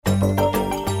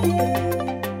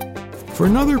For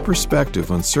another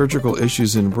perspective on surgical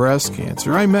issues in breast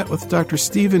cancer, I met with Dr.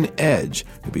 Stephen Edge,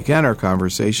 who began our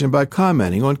conversation by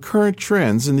commenting on current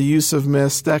trends in the use of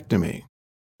mastectomy.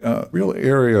 A real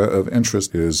area of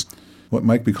interest is what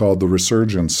might be called the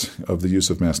resurgence of the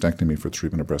use of mastectomy for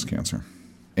treatment of breast cancer.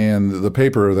 And the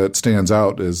paper that stands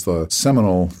out as the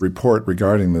seminal report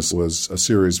regarding this was a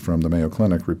series from the Mayo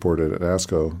Clinic reported at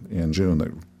ASCO in June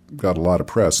that got a lot of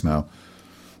press now.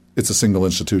 It's a single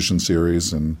institution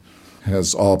series and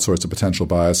has all sorts of potential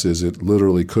biases. It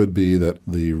literally could be that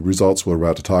the results we're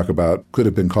about to talk about could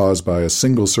have been caused by a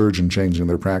single surgeon changing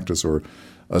their practice, or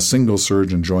a single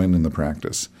surgeon joining the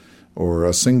practice, or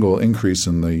a single increase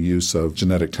in the use of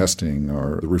genetic testing,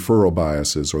 or the referral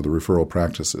biases or the referral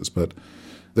practices. But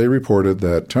they reported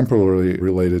that temporarily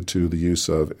related to the use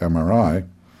of MRI,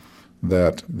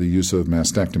 that the use of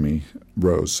mastectomy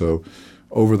rose. So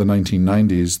over the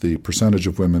 1990s, the percentage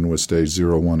of women with stage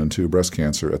 0, 1, and 2 breast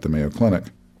cancer at the Mayo Clinic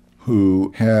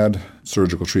who had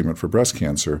surgical treatment for breast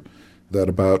cancer, that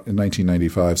about in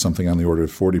 1995, something on the order of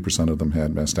 40% of them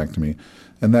had mastectomy,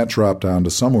 and that dropped down to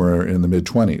somewhere in the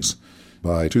mid-20s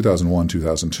by 2001,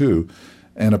 2002.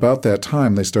 And about that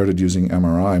time, they started using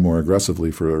MRI more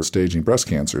aggressively for staging breast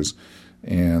cancers,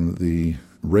 and the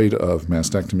rate of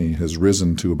mastectomy has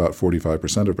risen to about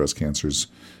 45% of breast cancers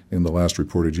in the last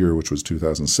reported year, which was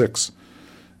 2006.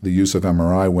 The use of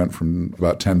MRI went from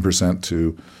about 10%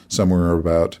 to somewhere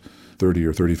about 30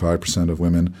 or 35% of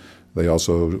women. They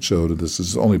also showed, this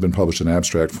has only been published in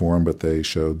abstract form, but they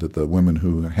showed that the women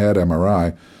who had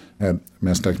MRI had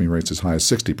mastectomy rates as high as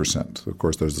 60%. Of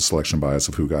course, there's the selection bias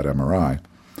of who got MRI.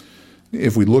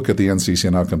 If we look at the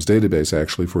NCCN Outcomes database,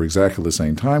 actually, for exactly the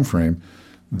same time frame,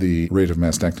 the rate of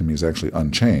mastectomy is actually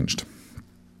unchanged.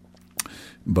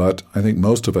 But I think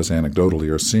most of us anecdotally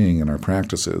are seeing in our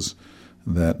practices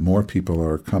that more people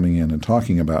are coming in and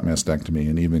talking about mastectomy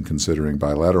and even considering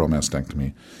bilateral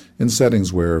mastectomy in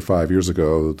settings where 5 years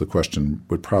ago the question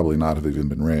would probably not have even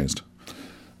been raised.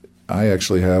 I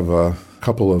actually have a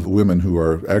couple of women who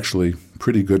are actually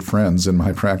pretty good friends in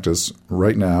my practice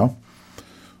right now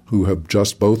who have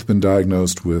just both been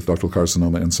diagnosed with ductal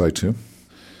carcinoma in situ.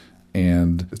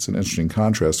 And it's an interesting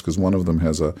contrast because one of them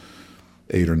has a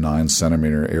 8 or 9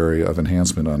 centimeter area of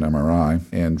enhancement on MRI,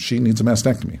 and she needs a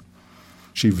mastectomy.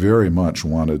 She very much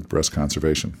wanted breast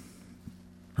conservation.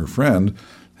 Her friend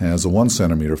has a 1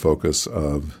 centimeter focus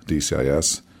of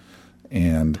DCIS,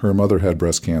 and her mother had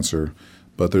breast cancer,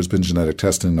 but there's been genetic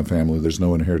testing in the family. There's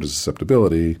no inherited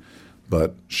susceptibility,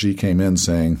 but she came in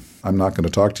saying, I'm not going to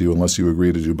talk to you unless you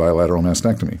agree to do bilateral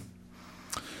mastectomy.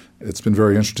 It's been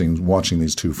very interesting watching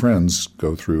these two friends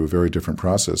go through a very different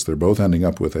process. They're both ending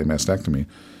up with a mastectomy,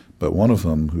 but one of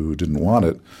them who didn't want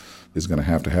it is going to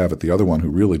have it. The other one who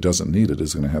really doesn't need it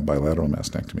is going to have bilateral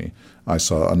mastectomy. I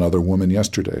saw another woman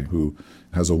yesterday who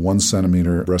has a 1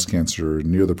 centimeter breast cancer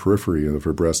near the periphery of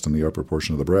her breast in the upper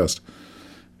portion of the breast,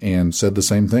 and said the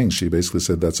same thing. She basically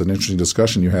said, that's an interesting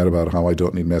discussion you had about how I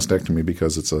don't need mastectomy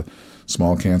because it's a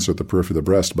small cancer at the periphery of the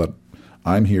breast, but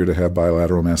I'm here to have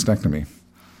bilateral mastectomy.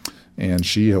 And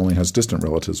she only has distant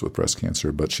relatives with breast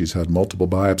cancer, but she's had multiple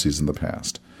biopsies in the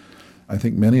past. I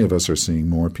think many of us are seeing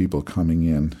more people coming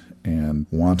in and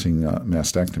wanting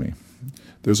mastectomy.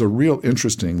 There's a real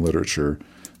interesting literature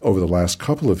over the last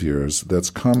couple of years that's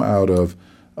come out of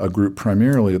a group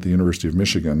primarily at the University of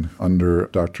Michigan under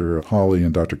Dr. Hawley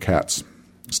and Dr. Katz.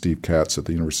 Steve Katz at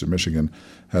the University of Michigan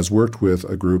has worked with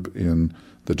a group in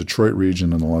the Detroit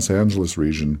region and the Los Angeles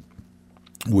region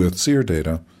with SEER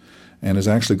data, and has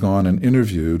actually gone and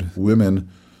interviewed women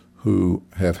who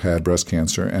have had breast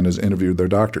cancer and has interviewed their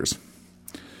doctors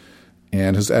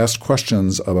and has asked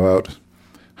questions about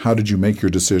how did you make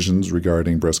your decisions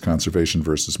regarding breast conservation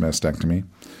versus mastectomy,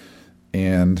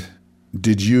 and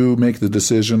did you make the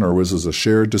decision, or was this a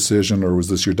shared decision, or was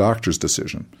this your doctor's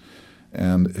decision?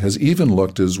 And has even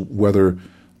looked as whether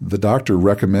the doctor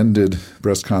recommended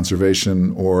breast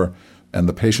conservation and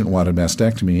the patient wanted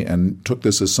mastectomy, and took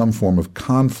this as some form of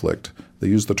conflict. They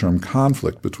use the term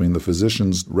conflict between the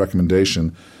physician's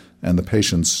recommendation and the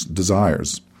patient's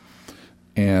desires.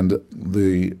 And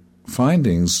the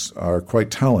findings are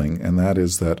quite telling, and that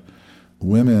is that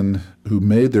women who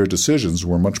made their decisions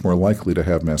were much more likely to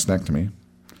have mastectomy.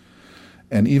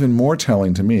 And even more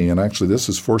telling to me, and actually this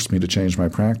has forced me to change my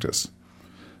practice,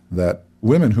 that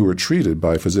women who were treated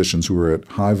by physicians who were at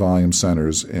high-volume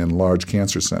centers and large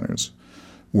cancer centers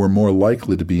were more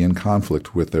likely to be in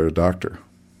conflict with their doctor,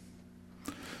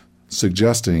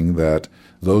 suggesting that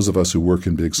those of us who work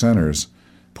in big centers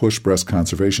push breast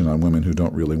conservation on women who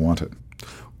don't really want it.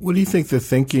 What do you think the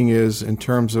thinking is in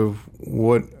terms of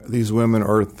what these women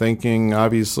are thinking?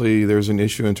 Obviously, there's an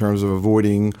issue in terms of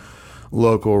avoiding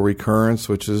local recurrence,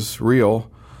 which is real.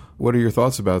 What are your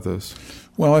thoughts about this?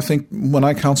 Well, I think when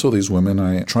I counsel these women,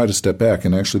 I try to step back.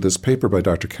 And actually, this paper by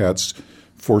Dr. Katz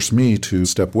forced me to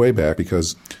step way back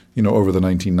because, over the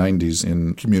 1990s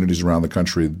in communities around the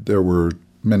country, there were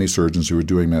many surgeons who were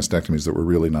doing mastectomies that were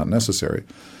really not necessary.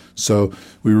 So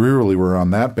we really were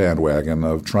on that bandwagon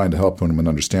of trying to help women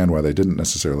understand why they didn't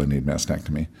necessarily need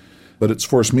mastectomy. But it's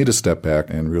forced me to step back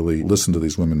and really listen to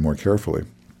these women more carefully.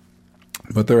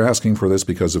 But they're asking for this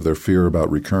because of their fear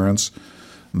about recurrence,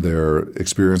 their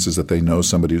experiences that they know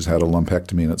somebody who's had a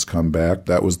lumpectomy and it's come back.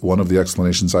 That was one of the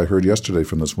explanations I heard yesterday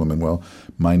from this woman. Well,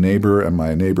 my neighbor and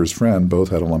my neighbor's friend both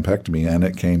had a lumpectomy and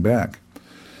it came back.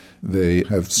 They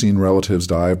have seen relatives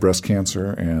die of breast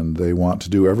cancer, and they want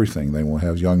to do everything. They will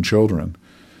have young children.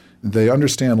 They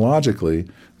understand logically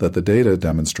that the data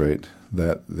demonstrate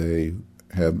that they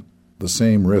have the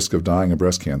same risk of dying of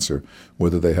breast cancer,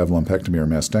 whether they have lumpectomy or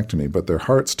mastectomy, but their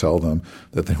hearts tell them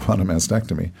that they want a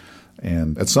mastectomy.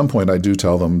 And at some point I do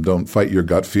tell them, don't fight your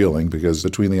gut feeling, because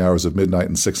between the hours of midnight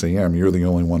and 6 a.m., you're the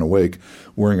only one awake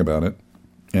worrying about it,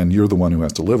 and you're the one who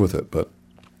has to live with it. But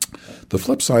the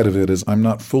flip side of it is I'm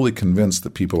not fully convinced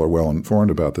that people are well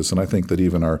informed about this, and I think that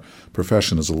even our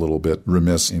profession is a little bit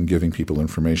remiss in giving people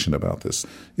information about this.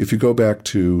 If you go back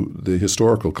to the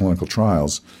historical clinical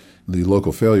trials, the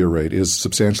local failure rate is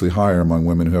substantially higher among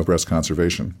women who have breast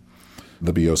conservation.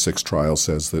 The B06 trial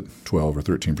says that 12 or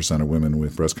 13% of women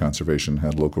with breast conservation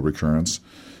had local recurrence,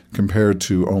 compared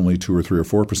to only 2 or 3 or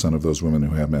 4% of those women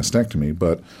who have mastectomy.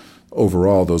 But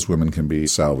overall, those women can be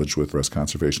salvaged with breast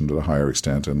conservation to a higher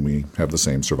extent, and we have the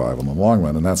same survival in the long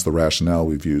run. And that's the rationale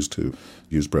we've used to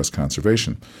use breast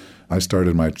conservation. I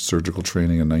started my surgical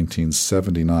training in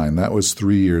 1979. That was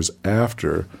 3 years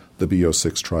after the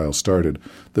B06 trial started.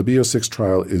 The B06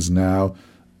 trial is now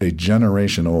a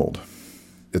generation old.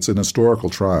 It's an historical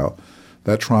trial.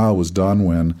 That trial was done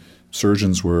when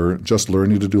surgeons were just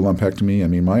learning to do lumpectomy. I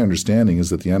mean, my understanding is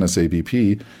that the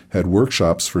NSABP had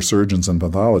workshops for surgeons and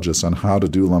pathologists on how to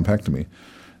do lumpectomy.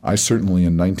 I certainly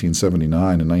in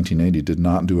 1979 and 1980 did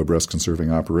not do a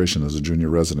breast-conserving operation as a junior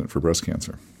resident for breast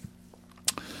cancer.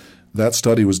 That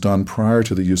study was done prior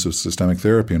to the use of systemic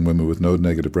therapy in women with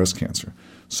node-negative breast cancer.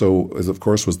 So it, of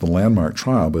course, was the landmark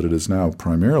trial, but it is now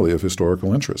primarily of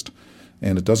historical interest,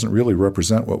 and it doesn't really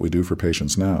represent what we do for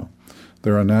patients now.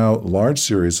 There are now large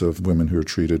series of women who are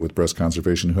treated with breast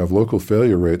conservation who have local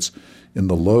failure rates in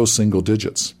the low single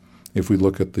digits. If we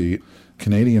look at the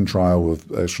Canadian trial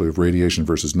of radiation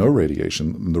versus no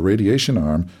radiation, the radiation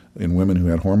arm in women who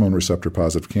had hormone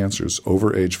receptor-positive cancers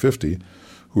over age 50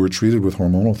 who were treated with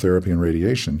hormonal therapy and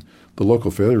radiation, the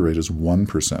local failure rate is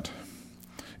 1%.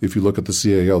 If you look at the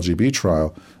CALGB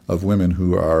trial of women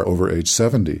who are over age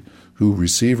 70 who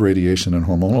receive radiation and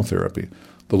hormonal therapy,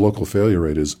 the local failure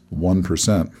rate is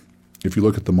 1%. If you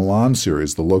look at the Milan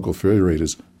series, the local failure rate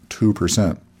is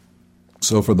 2%.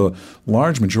 So for the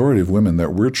large majority of women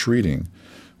that we're treating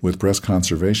with breast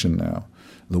conservation now,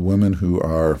 the women who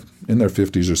are in their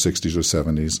 50s or 60s or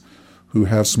 70s who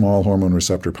have small hormone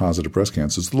receptor-positive breast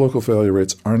cancers, the local failure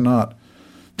rates are not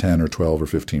 10 or 12 or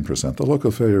 15%. The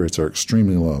local failure rates are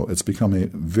extremely low. It's become a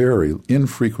very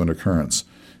infrequent occurrence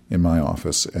in my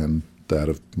office and that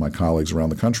of my colleagues around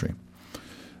the country.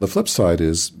 The flip side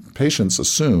is patients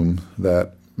assume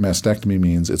that mastectomy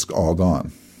means it's all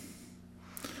gone.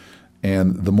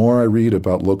 And the more I read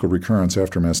about local recurrence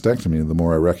after mastectomy, the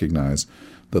more I recognize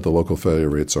that the local failure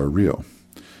rates are real.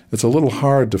 It's a little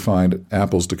hard to find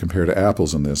apples to compare to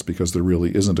apples in this because there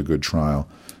really isn't a good trial,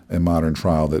 a modern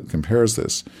trial that compares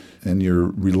this. And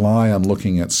you rely on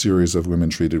looking at series of women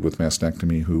treated with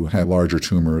mastectomy who had larger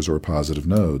tumors or positive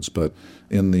nodes. But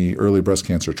in the Early Breast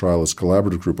Cancer Trialists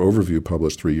Collaborative Group overview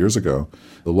published 3 years ago,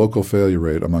 the local failure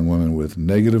rate among women with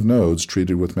negative nodes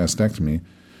treated with mastectomy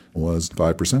was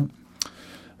 5%.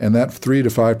 And that 3 to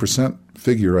 5%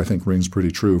 figure, I think, rings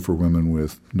pretty true for women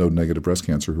with node-negative breast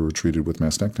cancer who are treated with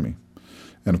mastectomy.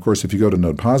 And, of course, if you go to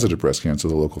node-positive breast cancer,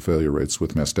 the local failure rates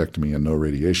with mastectomy and no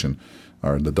radiation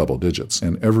are in the double digits.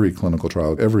 And every clinical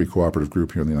trial, every cooperative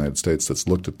group here in the United States that's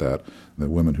looked at that, the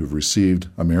women who've received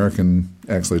American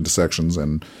axillary dissections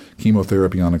and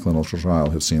chemotherapy on a clinical trial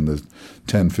have seen the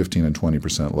 10, 15, and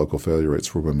 20% local failure rates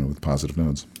for women with positive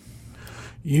nodes.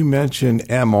 You mentioned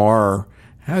MR.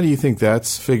 How do you think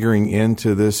that's figuring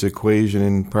into this equation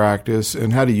in practice,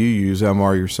 and how do you use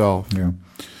MR yourself? Yeah.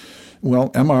 Well,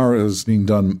 MR is being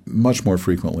done much more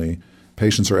frequently.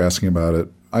 Patients are asking about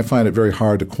it. I find it very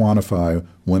hard to quantify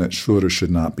when it should or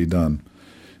should not be done.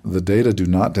 The data do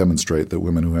not demonstrate that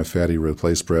women who have fatty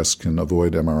replaced breasts can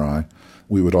avoid MRI.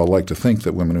 We would all like to think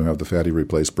that women who have the fatty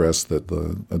replaced breasts, that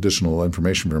the additional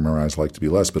information for MRI is like to be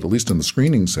less, but at least in the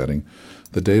screening setting,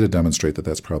 the data demonstrate that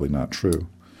that's probably not true.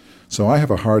 So I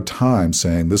have a hard time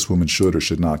saying this woman should or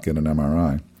should not get an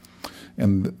MRI.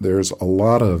 And there's a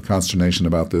lot of consternation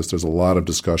about this. There's a lot of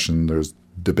discussion. There's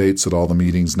debates at all the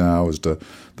meetings now as to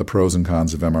the pros and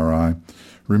cons of MRI.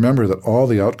 Remember that all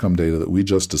the outcome data that we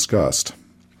just discussed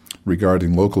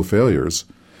regarding local failures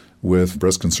with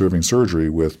breast-conserving surgery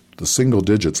with the single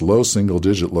digits, low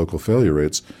single-digit local failure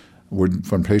rates were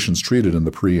from patients treated in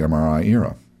the pre-MRI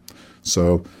era.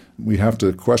 So we have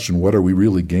to question what are we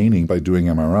really gaining by doing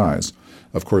MRIs.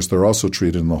 Of course, they're also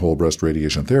treated in the whole breast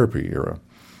radiation therapy era.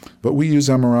 But we use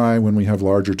MRI when we have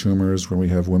larger tumors, when we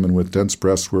have women with dense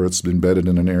breasts where it's embedded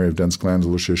in an area of dense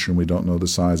glandular tissue and we don't know the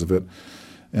size of it.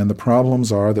 And the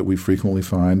problems are that we frequently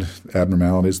find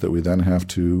abnormalities that we then have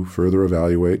to further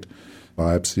evaluate.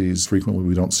 Biopsies, frequently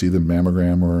we don't see the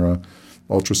mammogram or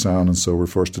ultrasound, and so we're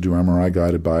forced to do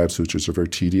MRI-guided biopsies, which are very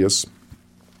tedious.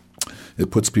 It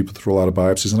puts people through a lot of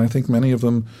biopsies, and I think many of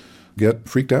them get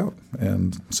freaked out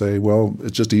and say, well,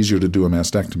 it's just easier to do a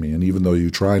mastectomy. And even though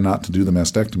you try not to do the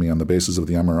mastectomy on the basis of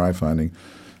the MRI finding,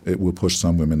 it will push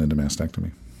some women into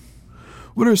mastectomy.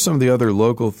 What are some of the other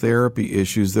local therapy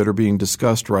issues that are being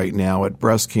discussed right now at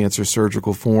breast cancer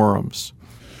surgical forums?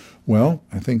 Well,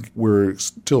 I think we're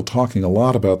still talking a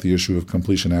lot about the issue of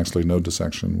completion axillary node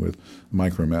dissection with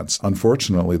micromets.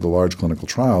 Unfortunately, the large clinical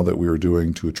trial that we were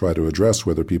doing to try to address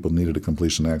whether people needed a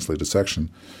completion axillary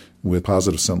dissection with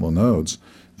positive sentinel nodes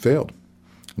failed.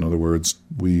 In other words,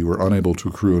 we were unable to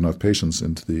accrue enough patients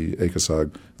into the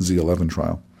ACOSOG Z11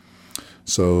 trial.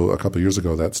 So a couple of years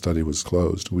ago, that study was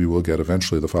closed. We will get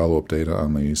eventually the follow-up data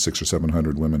on the 600 or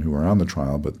 700 women who were on the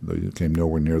trial, but they came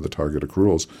nowhere near the target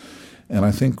accruals. And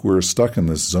I think we're stuck in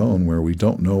this zone where we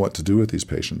don't know what to do with these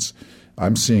patients.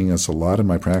 I'm seeing this a lot in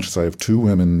my practice. I have 2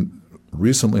 women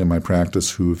recently in my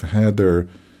practice who've had their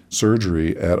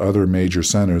surgery at other major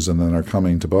centers and then are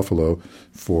coming to Buffalo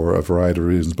for a variety of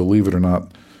reasons. Believe it or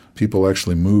not, people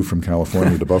actually move from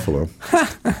California to Buffalo.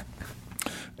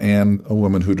 And a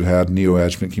woman who'd had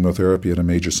neoadjuvant chemotherapy at a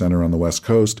major center on the West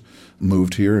Coast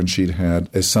moved here, and she'd had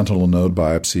a sentinel node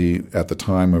biopsy at the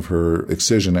time of her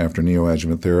excision after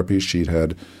neoadjuvant therapy. She'd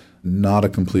had not a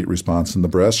complete response in the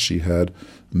breast. She had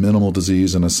minimal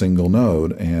disease in a single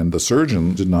node, and the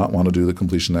surgeon did not want to do the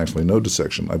completion axillary node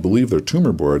dissection. I believe their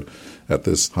tumor board at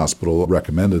this hospital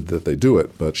recommended that they do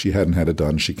it, but she hadn't had it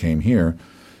done. She came here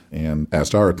and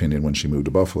asked our opinion when she moved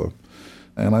to Buffalo.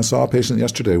 And I saw a patient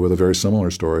yesterday with a very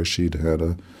similar story. She'd had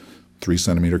a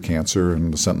 3-centimeter cancer,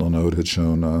 and the sentinel node had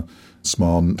shown a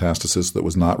small metastasis that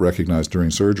was not recognized during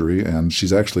surgery, and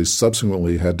she's actually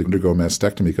subsequently had to undergo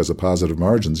mastectomy because of positive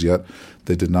margins, yet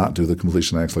they did not do the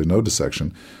completion axillary node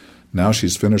dissection. Now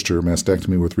she's finished her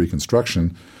mastectomy with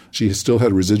reconstruction. She still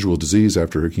had residual disease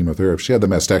after her chemotherapy. She had the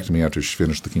mastectomy after she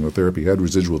finished the chemotherapy, had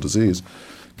residual disease,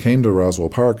 came to Roswell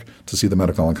Park to see the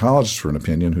medical oncologist for an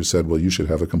opinion who said, well, you should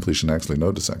have a completion axillary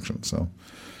node dissection. So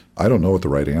I don't know what the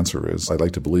right answer is. I'd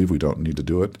like to believe we don't need to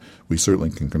do it. We certainly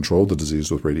can control the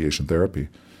disease with radiation therapy.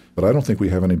 But I don't think we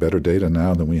have any better data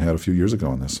now than we had a few years ago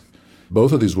on this.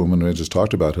 Both of these women I just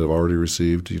talked about have already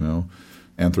received, anthracycline,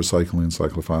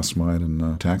 cyclophosphamide, and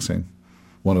taxane.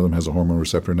 One of them has a hormone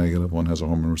receptor negative, one has a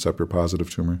hormone receptor positive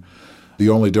tumor. The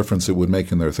only difference it would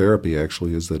make in their therapy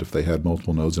actually is that if they had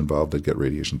multiple nodes involved, they'd get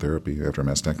radiation therapy after a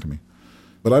mastectomy.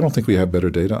 But I don't think we have better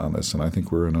data on this, and I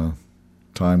think we're in a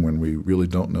time when we really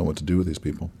don't know what to do with these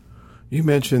people. You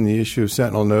mentioned the issue of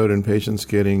sentinel node in patients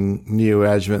getting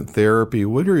neoadjuvant therapy.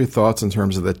 What are your thoughts in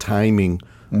terms of the timing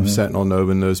of sentinel node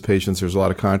in those patients? There's a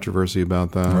lot of controversy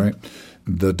about that. Right.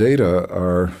 The data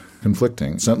are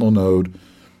conflicting. Sentinel node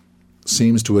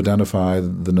seems to identify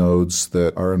the nodes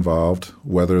that are involved,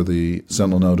 whether the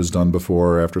sentinel node is done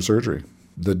before or after surgery.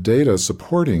 The data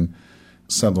supporting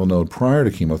sentinel node prior to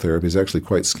chemotherapy is actually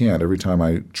quite scant. Every time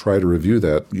I try to review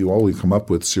that, you always come up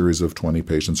with a series of 20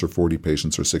 patients or 40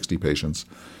 patients or 60 patients.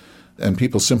 And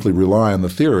people simply rely on the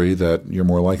theory that you're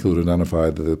more likely to identify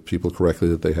the people correctly,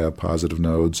 that they have positive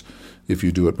nodes if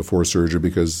you do it before surgery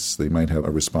because they might have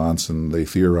a response, and they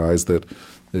theorize that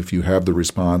if you have the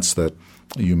response that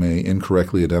you may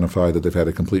incorrectly identify that they've had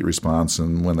a complete response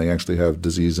and when they actually have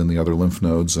disease in the other lymph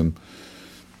nodes.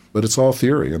 But it's all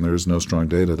theory, and there's no strong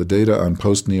data. The data on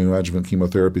post-neoadjuvant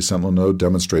chemotherapy sentinel node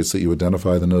demonstrates that you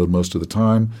identify the node most of the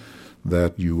time,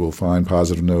 that you will find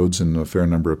positive nodes in a fair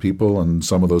number of people, and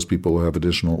some of those people will have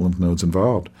additional lymph nodes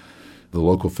involved. The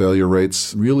local failure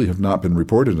rates really have not been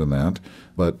reported in that,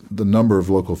 but the number of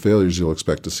local failures you'll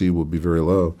expect to see will be very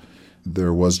low.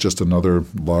 There was just another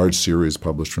large series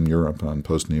published from Europe on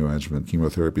post-neoadjuvant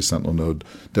chemotherapy sentinel node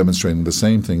demonstrating the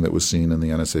same thing that was seen in the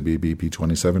NSAB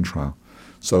BP27 trial.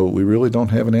 So we really don't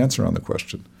have an answer on the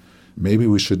question. Maybe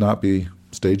we should not be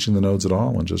staging the nodes at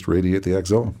all and just radiate the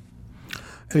axilla.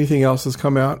 Anything else that's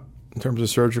come out in terms of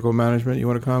surgical management you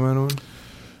want to comment on?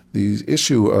 The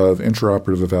issue of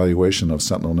intraoperative evaluation of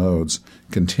sentinel nodes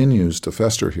continues to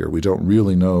fester here. We don't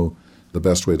really know the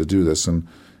best way to do this, and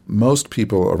most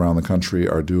people around the country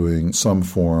are doing some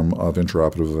form of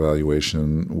intraoperative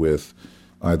evaluation with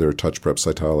either touch prep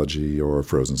cytology or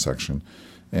frozen section.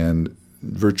 And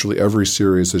virtually every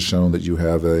series has shown that you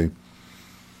have a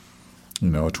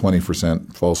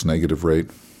 20% false negative rate.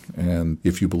 And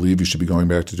if you believe you should be going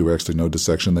back to do axillary node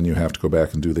dissection, then you have to go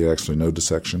back and do the axillary node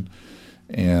dissection.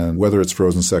 And whether it's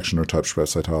frozen section or touch prep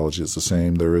cytology, it's the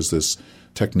same. There is this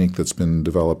technique that's been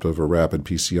developed of a rapid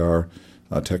PCR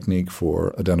technique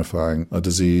for identifying a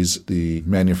disease. The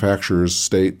manufacturers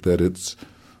state that it's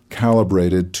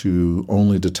calibrated to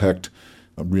only detect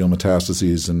real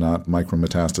metastases and not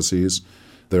micrometastases.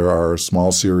 There are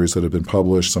small series that have been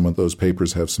published. Some of those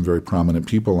papers have some very prominent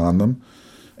people on them.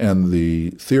 And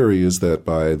the theory is that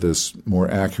by this more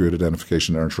accurate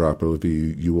identification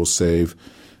intraoperatively, you will save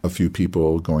a few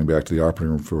people going back to the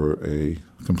operating room for a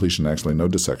completion axillary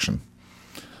node dissection.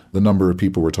 The number of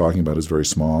people we're talking about is very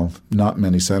small. Not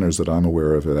many centers that I'm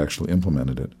aware of have actually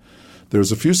implemented it.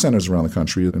 There's a few centers around the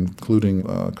country, including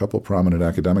a couple prominent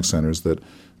academic centers, that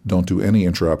don't do any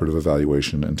intraoperative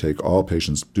evaluation and take all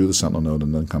patients, do the sentinel node,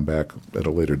 and then come back at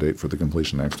a later date for the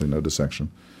completion axillary node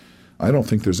dissection. I don't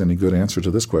think there's any good answer to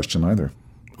this question either.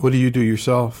 What do you do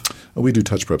yourself? We do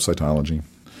touch prep cytology.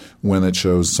 When it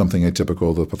shows something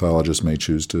atypical, the pathologist may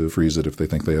choose to freeze it if they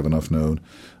think they have enough node.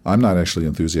 I'm not actually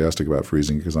enthusiastic about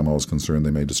freezing because I'm always concerned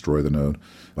they may destroy the node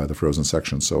by the frozen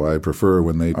section. So I prefer,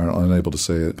 when they are unable to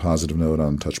say a positive node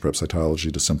on touch prep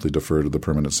cytology, to simply defer to the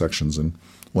permanent sections, and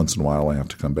once in a while I have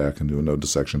to come back and do a node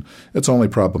dissection. It's only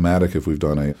problematic if we've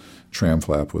done a tram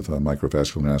flap with a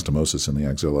microvascular anastomosis in the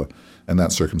axilla, and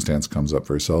that circumstance comes up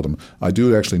very seldom. I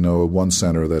do actually know of one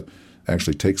center that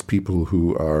actually takes people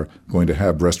who are going to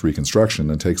have breast reconstruction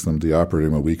and takes them to the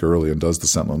operating room a week early and does the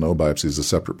sentinel node biopsy as a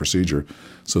separate procedure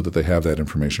so that they have that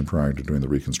information prior to doing the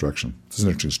reconstruction. It's an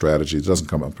interesting strategy. It doesn't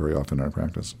come up very often in our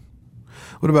practice.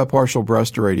 What about partial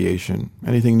breast irradiation?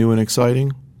 Anything new and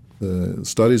exciting? The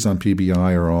studies on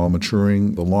PBI are all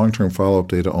maturing. The long-term follow-up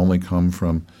data only come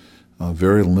from a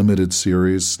very limited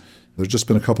series. There's just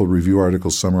been a couple of review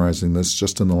articles summarizing this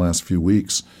just in the last few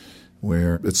weeks,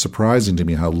 where it's surprising to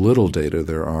me how little data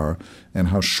there are and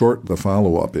how short the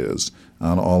follow-up is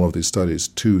on all of these studies.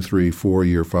 2, 3,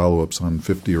 4-year follow-ups on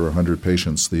 50 or 100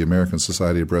 patients. The American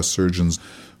Society of Breast Surgeons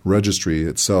registry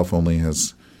itself only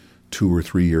has 2 or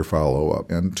 3-year follow-up.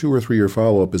 And 2 or 3-year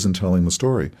follow-up isn't telling the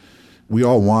story. We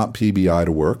all want PBI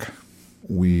to work.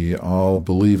 We all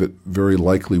believe it very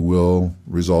likely will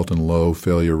result in low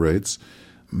failure rates.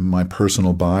 My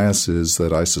personal bias is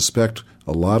that I suspect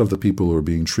a lot of the people who are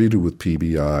being treated with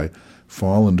PBI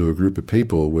fall into a group of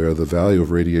people where the value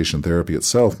of radiation therapy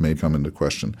itself may come into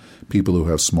question. People who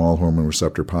have small hormone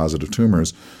receptor positive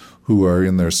tumors who are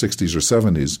in their 60s or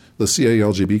 70s. The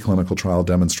CALGB clinical trial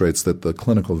demonstrates that the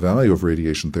clinical value of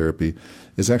radiation therapy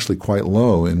is actually quite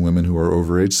low in women who are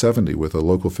over age 70, with a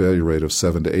local failure rate of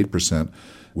 7 to 8%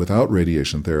 without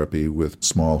radiation therapy with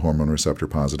small hormone receptor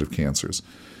positive cancers.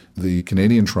 The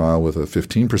Canadian trial with a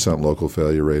 15% local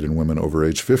failure rate in women over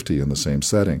age 50 in the same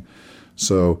setting.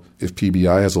 So if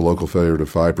PBI has a local failure rate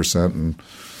of 5% and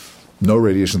no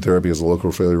radiation therapy has a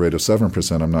local failure rate of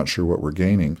 7%, I'm not sure what we're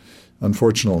gaining.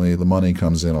 Unfortunately, the money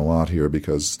comes in a lot here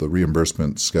because the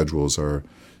reimbursement schedules are,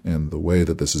 and the way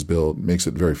that this is billed makes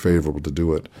it very favorable to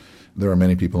do it. There are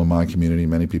many people in my community,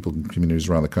 many people in communities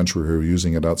around the country who are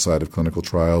using it outside of clinical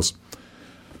trials.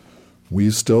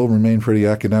 We still remain pretty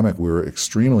academic. We're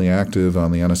extremely active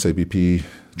on the NSABP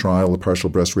trial of partial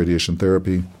breast radiation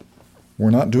therapy. We're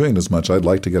not doing as much. I'd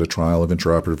like to get a trial of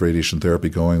intraoperative radiation therapy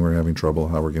going. We're having trouble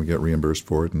how we're going to get reimbursed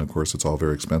for it, and of course it's all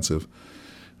very expensive.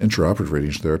 Intraoperative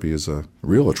radiation therapy is a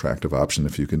real attractive option.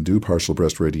 If you can do partial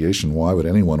breast radiation, why would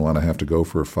anyone want to have to go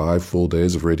for 5 full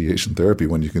days of radiation therapy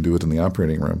when you can do it in the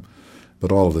operating room?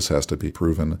 But all of this has to be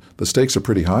proven. The stakes are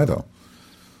pretty high, though.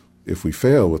 If we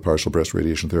fail with partial breast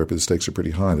radiation therapy, the stakes are pretty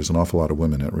high. There's an awful lot of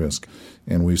women at risk.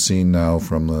 And we've seen now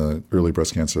from the Early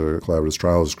Breast Cancer Collaborative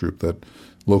Trials group that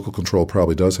local control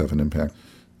probably does have an impact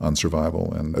on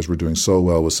survival. And as we're doing so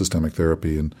well with systemic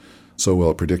therapy and so well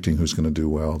at predicting who's going to do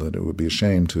well, that it would be a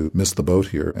shame to miss the boat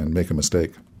here and make a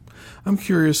mistake. I'm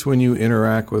curious, when you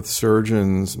interact with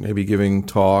surgeons, maybe giving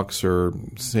talks or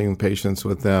seeing patients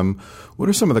with them, what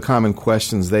are some of the common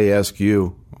questions they ask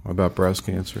you about breast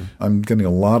cancer? I'm getting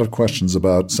a lot of questions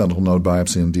about sentinel node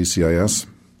biopsy and DCIS,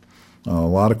 a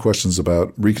lot of questions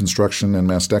about reconstruction and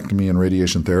mastectomy and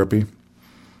radiation therapy.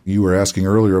 You were asking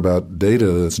earlier about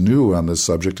data that's new on this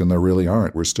subject, and there really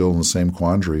aren't. We're still in the same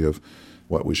quandary of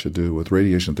what we should do with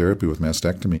radiation therapy, with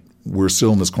mastectomy. We're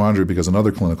still in this quandary because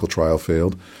another clinical trial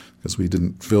failed, because we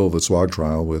didn't fill the SWOG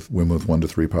trial with women with 1 to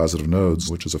 3 positive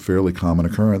nodes, which is a fairly common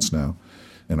occurrence now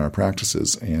in our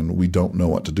practices, and we don't know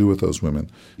what to do with those women.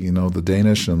 You know, the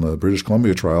Danish and the British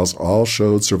Columbia trials all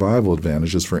showed survival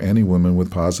advantages for any women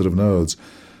with positive nodes.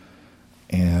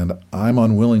 And I'm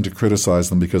unwilling to criticize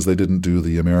them because they didn't do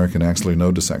the American axillary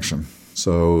node dissection.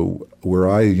 So were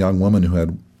I a young woman who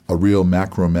had a real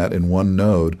macromet in one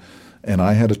node and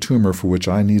I had a tumor for which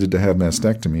I needed to have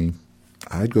mastectomy,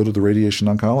 I'd go to the radiation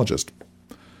oncologist.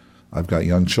 I've got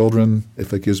young children.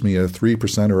 If it gives me a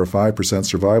 3% or a 5%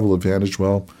 survival advantage,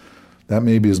 well, that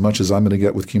may be as much as I'm going to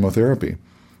get with chemotherapy.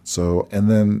 So, and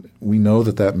then we know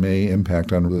that may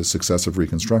impact on the success of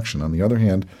reconstruction. On the other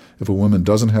hand, if a woman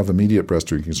doesn't have immediate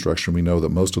breast reconstruction, we know that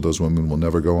most of those women will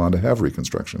never go on to have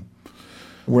reconstruction.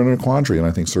 We're in a quandary, and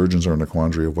I think surgeons are in a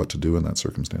quandary of what to do in that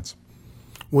circumstance.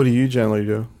 What do you generally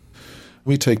do?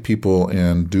 We take people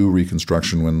and do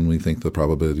reconstruction when we think the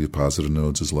probability of positive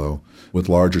nodes is low. With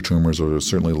larger tumors or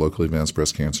certainly locally advanced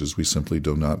breast cancers, we simply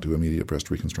do not do immediate breast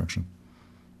reconstruction.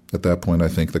 At that point, I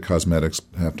think the cosmetics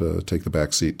have to take the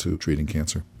back seat to treating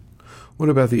cancer. What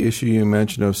about the issue you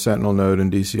mentioned of sentinel node and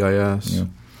DCIS? Yeah.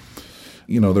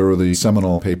 You know, there were the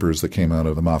seminal papers that came out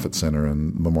of the Moffitt Center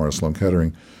and Memorial Sloan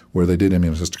Kettering where they did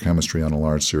immunohistochemistry on a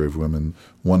large series of women,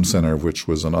 one center of which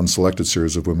was an unselected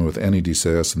series of women with any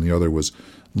DCIS, and the other was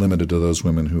limited to those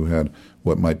women who had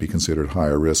what might be considered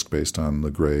higher risk based on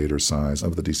the grade or size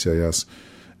of the DCIS.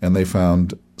 And they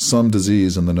found some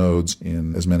disease in the nodes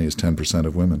in as many as 10%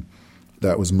 of women.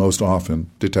 That was most often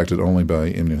detected only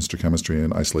by immunohistochemistry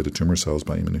and isolated tumor cells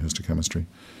by immunohistochemistry.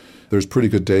 There's pretty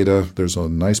good data. There's a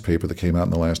nice paper that came out in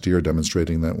the last year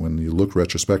demonstrating that when you look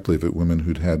retrospectively at women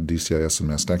who'd had DCIS and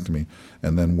mastectomy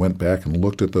and then went back and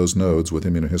looked at those nodes with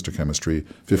immunohistochemistry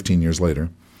 15 years later,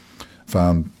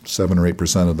 found 7 or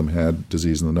 8% of them had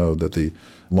disease in the node, that the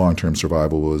long-term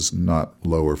survival was not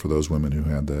lower for those women who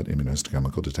had that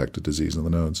immunohistochemical detected disease in the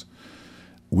nodes.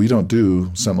 We don't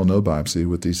do sentinel node biopsy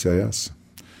with DCIS.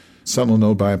 Sentinel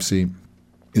node biopsy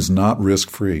is not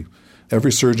risk-free.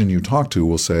 Every surgeon you talk to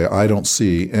will say, I don't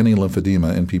see any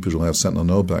lymphedema in people who have sentinel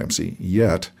node biopsy.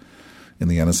 Yet, in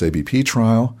the NSABP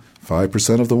trial,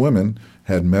 5% of the women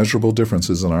had measurable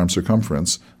differences in arm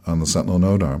circumference on the sentinel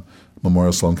node arm.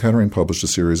 Memorial Sloan Kettering published a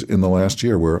series in the last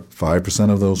year where 5%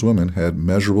 of those women had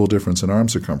measurable difference in arm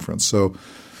circumference. So,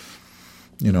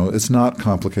 you know, it's not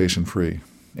complication-free.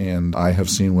 And I have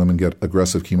seen women get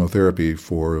aggressive chemotherapy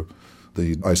for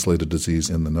the isolated disease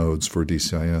in the nodes for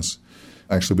DCIS.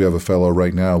 Actually, we have a fellow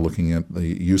right now looking at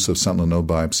the use of sentinel node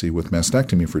biopsy with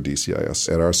mastectomy for DCIS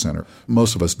at our center.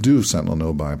 Most of us do sentinel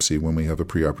node biopsy when we have a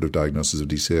preoperative diagnosis of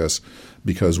DCIS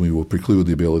because we will preclude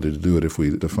the ability to do it if we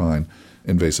define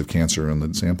invasive cancer in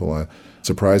the sample. A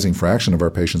surprising fraction of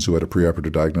our patients who had a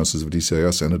preoperative diagnosis of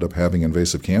DCIS ended up having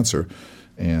invasive cancer,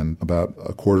 and about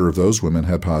a quarter of those women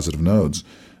had positive nodes.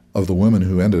 Of the women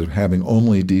who ended up having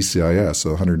only DCIS,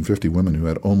 so 150 women who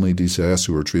had only DCIS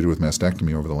who were treated with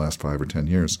mastectomy over the last 5 or 10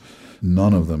 years,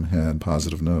 none of them had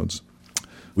positive nodes.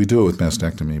 We do it with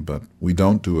mastectomy, but we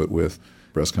don't do it with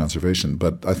breast conservation.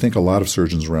 But I think a lot of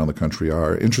surgeons around the country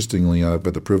are. Interestingly, I've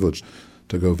had the privilege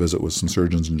to go visit with some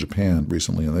surgeons in Japan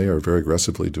recently, and they are very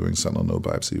aggressively doing sentinel node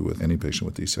biopsy with any patient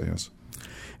with DCIS.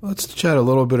 Let's chat a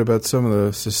little bit about some of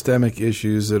the systemic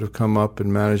issues that have come up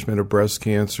in management of breast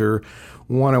cancer.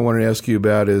 One I wanted to ask you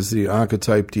about is the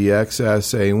Oncotype DX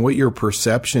assay and what your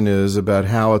perception is about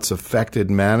how it's affected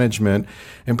management,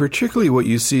 and particularly what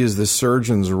you see as the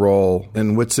surgeon's role,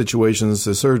 in which situations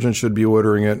the surgeon should be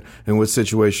ordering it, and which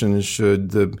situations should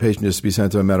the patient just be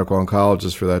sent to a medical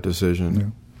oncologist for that decision.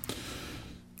 Yeah.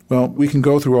 Well, we can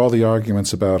go through all the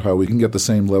arguments about how we can get the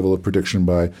same level of prediction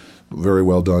by very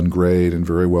well done grade and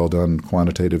very well done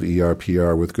quantitative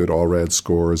ER/PR with good all-rad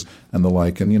scores and the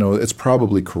like. And, you know, it's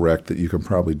probably correct that you can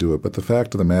probably do it. But the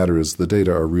fact of the matter is the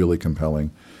data are really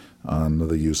compelling on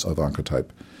the use of Oncotype.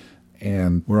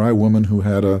 And were I a woman who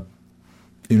had a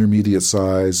intermediate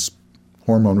size,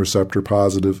 hormone receptor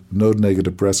positive, node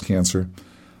negative breast cancer,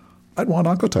 I'd want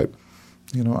Oncotype.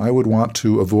 You know, I would want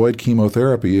to avoid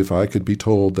chemotherapy if I could be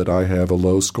told that I have a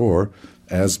low score,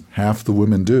 as half the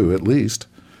women do at least,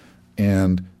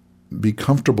 and be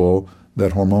comfortable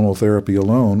that hormonal therapy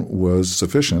alone was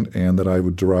sufficient and that I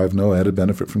would derive no added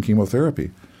benefit from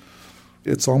chemotherapy.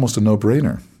 It's almost a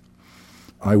no-brainer.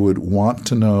 I would want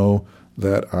to know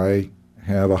that I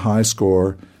have a high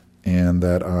score and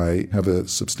that I have a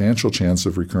substantial chance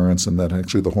of recurrence and that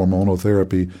actually the hormonal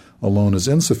therapy alone is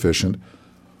insufficient.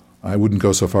 I wouldn't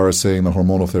go so far as saying the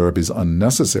hormonal therapy is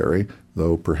unnecessary,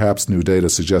 though perhaps new data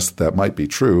suggests that might be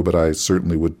true, but I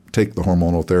certainly would take the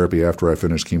hormonal therapy after I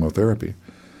finish chemotherapy.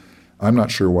 I'm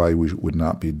not sure why we would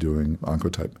not be doing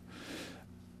Oncotype.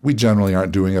 We generally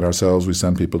aren't doing it ourselves. We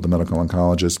send people to medical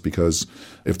oncologists because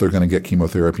if they're going to get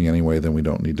chemotherapy anyway, then we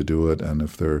don't need to do it, and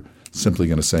if they're simply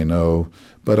going to say no.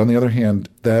 But on the other hand,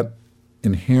 that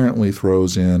inherently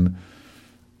throws in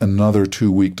another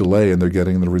 2-week delay in their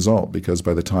getting the result, because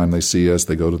by the time they see us,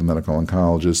 they go to the medical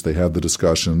oncologist, they have the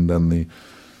discussion, then the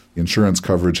insurance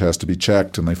coverage has to be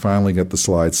checked, and they finally get the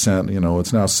slides sent.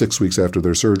 It's now 6 weeks after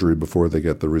their surgery before they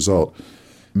get the result.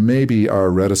 Maybe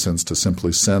our reticence to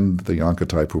simply send the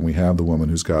Oncotype when we have the woman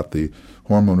who's got the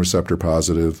hormone receptor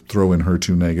positive, throw in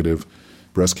HER2 negative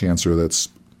breast cancer that's,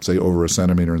 say, over a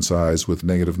centimeter in size with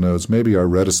negative nodes, maybe our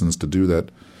reticence to do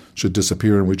that should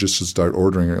disappear and we just should start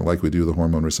ordering it like we do the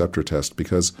hormone receptor test,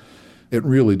 because it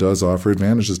really does offer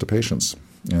advantages to patients.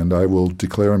 And I will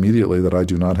declare immediately that I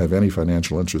do not have any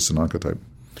financial interest in Oncotype.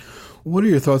 What are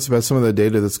your thoughts about some of the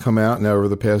data that's come out now over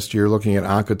the past year looking at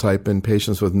Oncotype in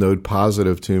patients with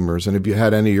node-positive tumors? And have you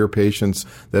had any of your patients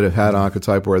that have had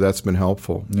Oncotype where that's been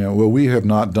helpful? Yeah, well, we have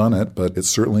not done it, but it's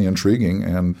certainly intriguing.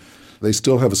 And they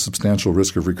still have a substantial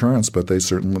risk of recurrence, but they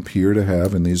certainly appear to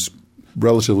have, in these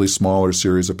relatively smaller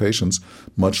series of patients,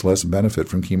 much less benefit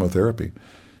from chemotherapy.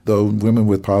 Though women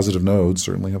with positive nodes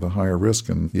certainly have a higher risk,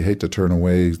 and you hate to turn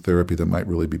away therapy that might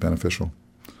really be beneficial.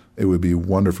 It would be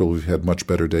wonderful if we had much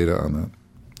better data on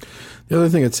that. The other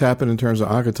thing that's happened in terms of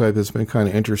Oncotype that's been kind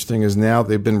of interesting is now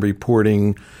they've been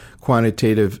reporting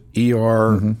quantitative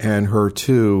ER and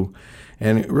HER2,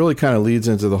 and it really kind of leads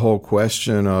into the whole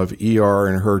question of ER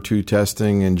and HER2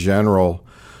 testing in general.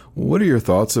 What are your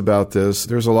thoughts about this?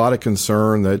 There's a lot of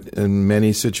concern that in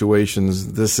many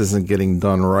situations this isn't getting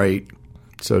done right,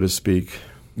 so to speak.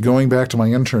 Going back to my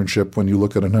internship, when you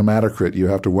look at an hematocrit, you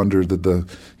have to wonder that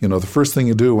the first thing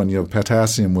you do when you have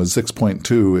potassium was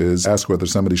 6.2 is ask whether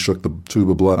somebody shook the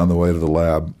tube of blood on the way to the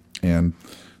lab. And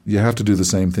you have to do the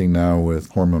same thing now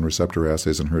with hormone receptor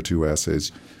assays and HER2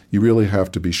 assays. You really have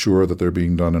to be sure that they're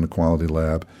being done in a quality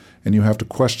lab, and you have to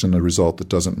question a result that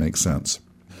doesn't make sense.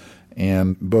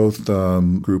 And both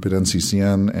group at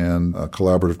NCCN and a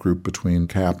collaborative group between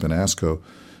CAP and ASCO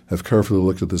have carefully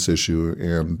looked at this issue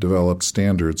and developed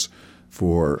standards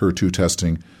for HER2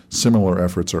 testing. Similar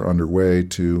efforts are underway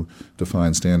to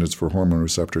define standards for hormone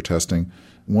receptor testing.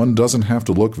 One doesn't have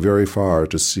to look very far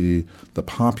to see the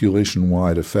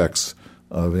population-wide effects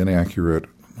of inaccurate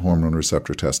hormone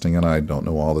receptor testing, and I don't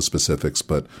know all the specifics,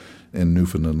 but in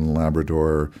Newfoundland and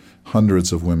Labrador,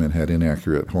 hundreds of women had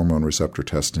inaccurate hormone receptor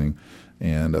testing,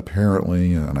 and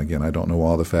apparently, and again, I don't know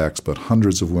all the facts, but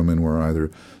hundreds of women were either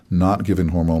not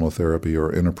given hormonal therapy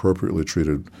or inappropriately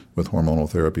treated with hormonal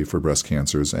therapy for breast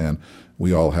cancers, and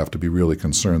we all have to be really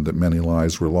concerned that many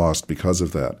lives were lost because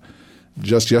of that.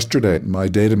 Just yesterday, my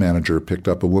data manager picked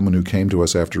up a woman who came to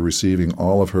us after receiving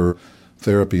all of her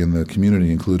therapy in the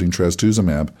community, including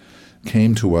trastuzumab,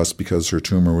 came to us because her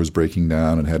tumor was breaking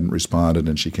down and hadn't responded,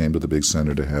 and she came to the big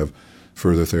center to have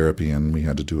further therapy, and we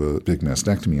had to do a big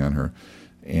mastectomy on her.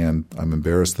 And I'm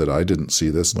embarrassed that I didn't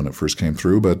see this when it first came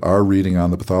through, but our reading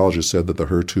on the pathologist said that the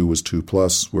HER2 was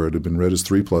 2+, where it had been read as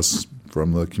 3+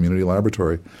 from the community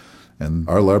laboratory. And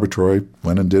our laboratory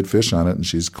went and did FISH on it, and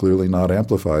she's clearly not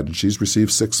amplified. And she's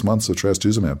received 6 months of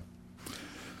trastuzumab,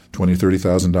 $20,000,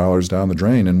 $30,000 down the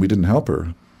drain, and we didn't help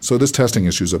her. So this testing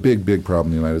issue is a big, big problem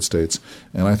in the United States,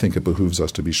 and I think it behooves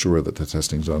us to be sure that the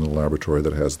testing is done in a laboratory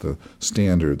that has the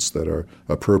standards that are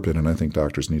appropriate, and I think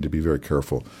doctors need to be very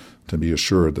careful to be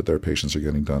assured that their patients are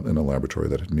getting done in a laboratory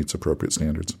that meets appropriate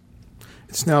standards.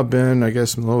 It's now been, a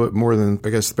little bit more than,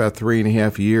 about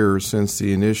 3.5 years since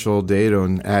the initial data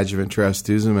on adjuvant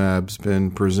trastuzumab has been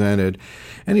presented.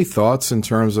 Any thoughts in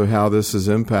terms of how this has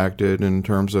impacted in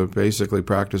terms of basically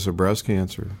practice of breast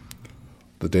cancer?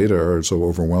 The data are so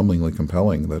overwhelmingly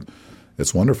compelling that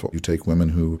it's wonderful. You take women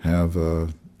who have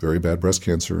very bad breast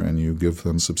cancer and you give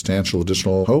them substantial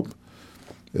additional hope.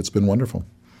 It's been wonderful.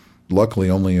 Luckily,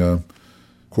 only a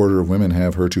quarter of women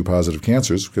have HER2-positive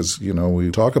cancers because, we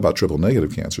talk about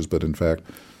triple-negative cancers, but in fact,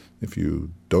 if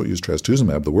you don't use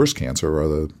trastuzumab, the worst cancer are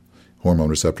the hormone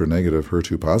receptor-negative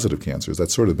HER2-positive cancers.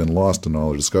 That's sort of been lost in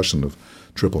all the discussion of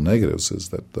triple negatives, is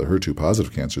that the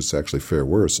HER2-positive cancers actually fare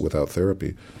worse without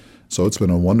therapy. So it's been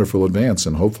a wonderful advance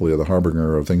and hopefully the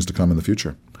harbinger of things to come in the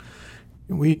future.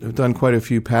 We have done quite a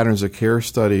few patterns of care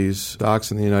studies, docs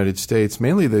in the United States.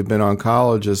 Mainly they've been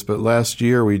oncologists, but last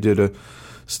year we did a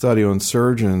study on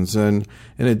surgeons. And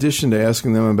in addition to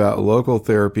asking them about local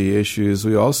therapy issues,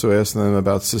 we also asked them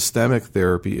about systemic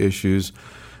therapy issues.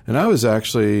 And I was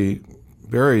actually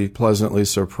very pleasantly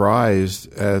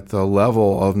surprised at the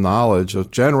level of knowledge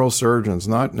of general surgeons,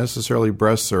 not necessarily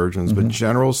breast surgeons, but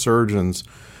general surgeons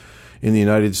in the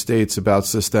United States about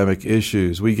systemic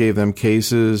issues. We gave them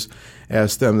cases,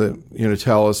 asked them to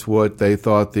tell us what they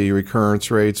thought the recurrence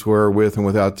rates were with and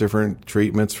without different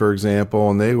treatments, for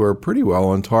example, and they were pretty well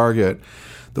on target.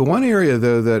 The one area,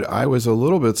 though, that I was a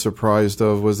little bit surprised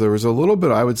of was there was a little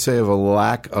bit, I would say, of a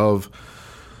lack of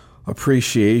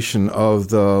appreciation of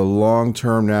the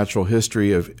long-term natural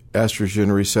history of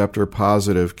estrogen receptor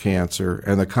positive cancer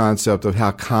and the concept of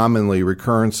how commonly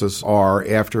recurrences are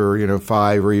after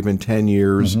 5 or even 10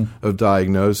 years of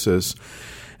diagnosis.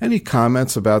 Any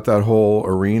comments about that whole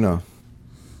arena?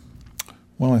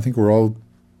 Well, I think we're all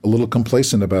a little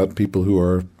complacent about people who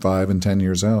are 5 and 10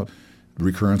 years out.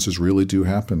 Recurrences really do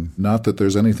happen. Not that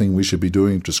there's anything we should be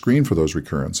doing to screen for those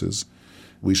recurrences.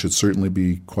 We should certainly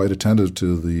be quite attentive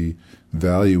to the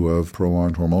value of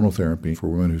prolonged hormonal therapy for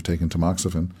women who've taken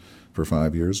tamoxifen for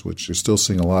 5 years, which you're still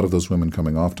seeing a lot of those women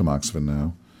coming off tamoxifen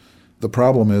now. The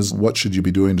problem is, what should you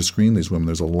be doing to screen these women?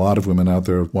 There's a lot of women out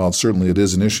there. While certainly it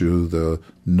is an issue, the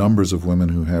numbers of women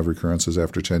who have recurrences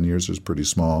after 10 years is pretty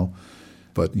small.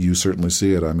 But you certainly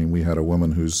see it. I mean, we had a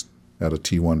woman who's had a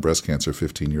T1 breast cancer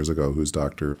 15 years ago whose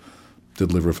doctor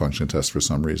did liver function tests for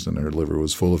some reason. Her liver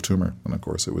was full of tumor. And, of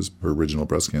course, it was her original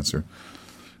breast cancer.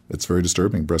 It's very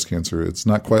disturbing. Breast cancer, it's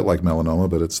not quite like melanoma,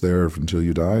 but it's there until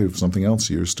you die of something else.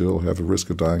 You still have a risk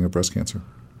of dying of breast cancer.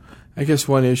 I guess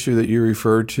one issue that you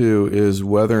referred to is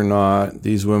whether or not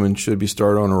these women should be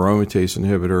started on aromatase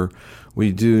inhibitor.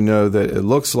 We do know that it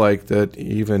looks like that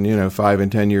even 5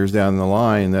 and 10 years down the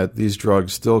line that these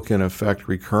drugs still can affect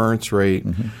recurrence rate.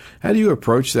 How do you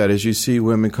approach that as you see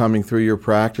women coming through your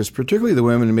practice, particularly the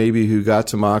women maybe who got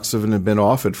tamoxifen and have been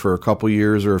off it for a couple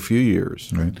years or a few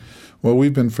years? Right. Well,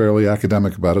 we've been fairly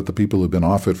academic about it. The people who've been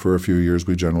off it for a few years,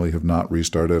 we generally have not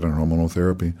restarted on hormonal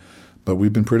therapy. But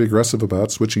we've been pretty aggressive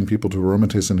about switching people to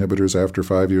aromatase inhibitors after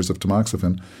 5 years of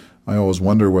tamoxifen. I always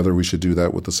wonder whether we should do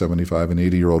that with the 75 and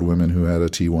 80-year-old women who had a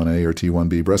T1A or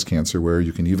T1B breast cancer, where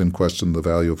you can even question the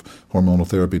value of hormonal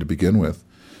therapy to begin with.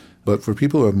 But for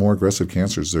people who have more aggressive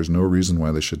cancers, there's no reason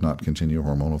why they should not continue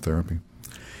hormonal therapy.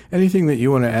 Anything that you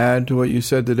want to add to what you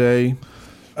said today?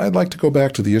 I'd like to go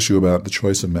back to the issue about the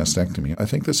choice of mastectomy. I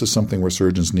think this is something where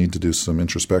surgeons need to do some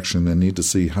introspection and need to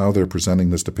see how they're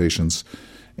presenting this to patients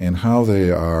and how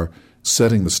they are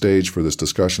setting the stage for this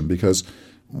discussion. Because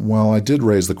while I did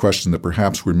raise the question that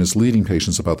perhaps we're misleading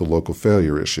patients about the local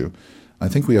failure issue, I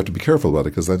think we have to be careful about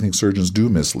it because I think surgeons do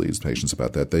mislead patients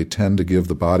about that. They tend to give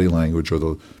the body language or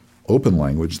the open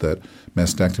language that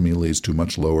mastectomy leads to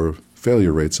much lower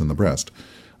failure rates in the breast.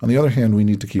 On the other hand, we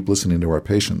need to keep listening to our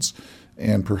patients.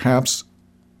 And perhaps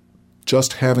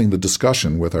just having the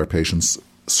discussion with our patients,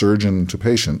 surgeon to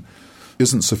patient,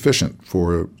 isn't sufficient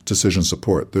for decision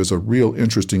support. There's a real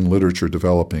interesting literature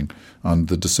developing on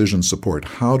the decision support.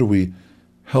 How do we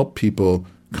help people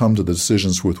come to the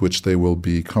decisions with which they will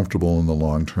be comfortable in the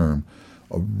long term?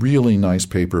 A really nice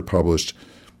paper published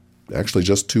actually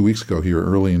just 2 weeks ago here,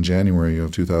 early in January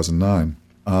of 2009,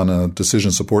 on a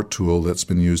decision support tool that's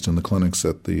been used in the clinics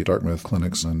at the Dartmouth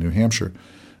clinics in New Hampshire,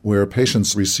 where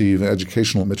patients receive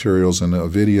educational materials and a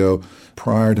video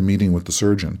prior to meeting with the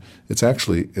surgeon. It's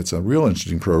a real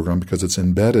interesting program because it's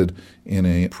embedded in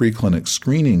a preclinic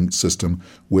screening system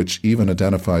which even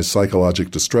identifies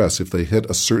psychologic distress. If they hit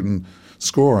a certain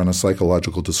score on a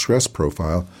psychological distress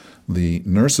profile, the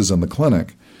nurses in the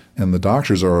clinic and the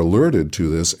doctors are alerted to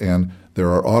this, and there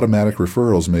are automatic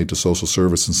referrals made to social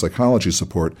service and psychology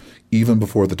support even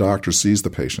before the doctor sees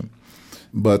the patient.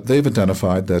 But they've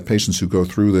identified that patients who go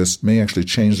through this may actually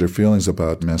change their feelings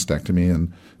about mastectomy,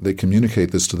 and they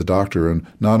communicate this to the doctor. And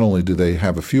not only do they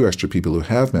have a few extra people who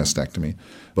have mastectomy,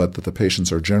 but that the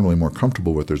patients are generally more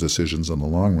comfortable with their decisions in the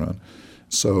long run.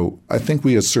 So I think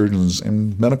we as surgeons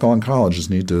and medical oncologists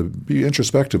need to be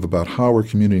introspective about how we're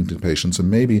communicating to patients,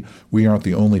 and maybe we aren't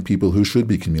the only people who should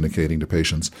be communicating to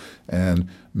patients. And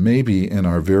maybe in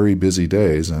our very busy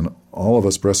days, and all of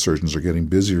us breast surgeons are getting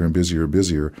busier and busier and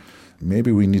busier,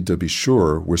 maybe we need to be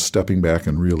sure we're stepping back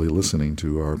and really listening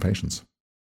to our patients.